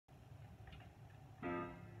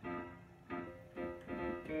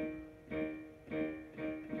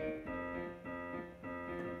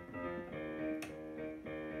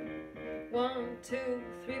1, 2,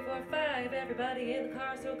 3, 4, 5. Everybody in the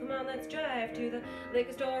car, so come on, let's drive to the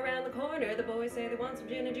liquor store around the corner. The boys say they want some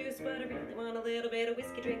gin and juice, but I really want a little bit of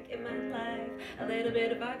whiskey drink in my life. A little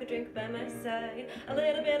bit of vodka drink by my side. A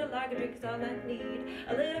little bit of lager drink is all I need.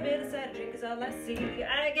 A little bit of cider drink is all I see.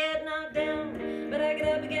 I get knocked down, but I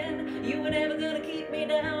get up again. You were never gonna keep me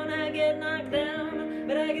down. I get knocked down,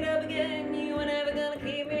 but I get up again. You were never gonna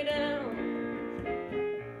keep me down.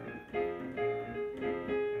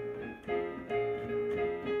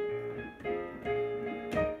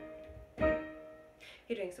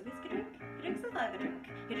 He drinks a whiskey drink, he drinks a lager drink,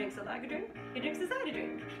 he drinks a lager drink, he drinks a cider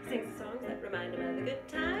drink. He sings the songs that remind him of the good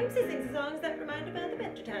times, he sings the songs that remind him of the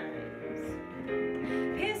better times.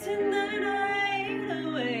 Pissing the night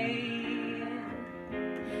away,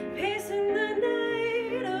 pissing the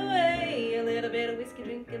night away. A little bit of whiskey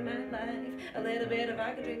drink in my life, a little bit of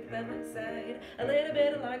vodka drink by my side. A little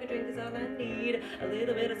bit of lager drink is all I need, a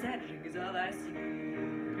little bit of cider drink is all I see.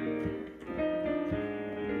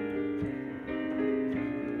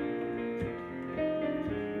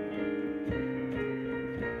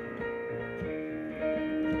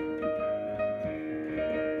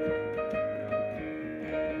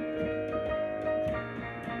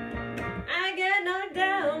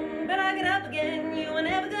 You were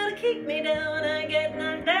never gonna keep me down. I get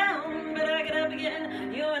knocked down, but I get up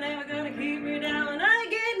again. You were never gonna keep me down. I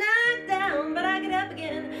get knocked down, but I get up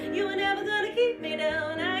again. You were never gonna keep me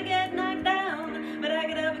down. I get knocked down, but I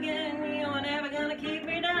get up again. You were never gonna keep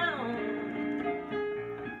me down.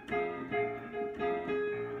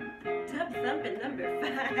 Tubthumping number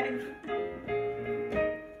 5.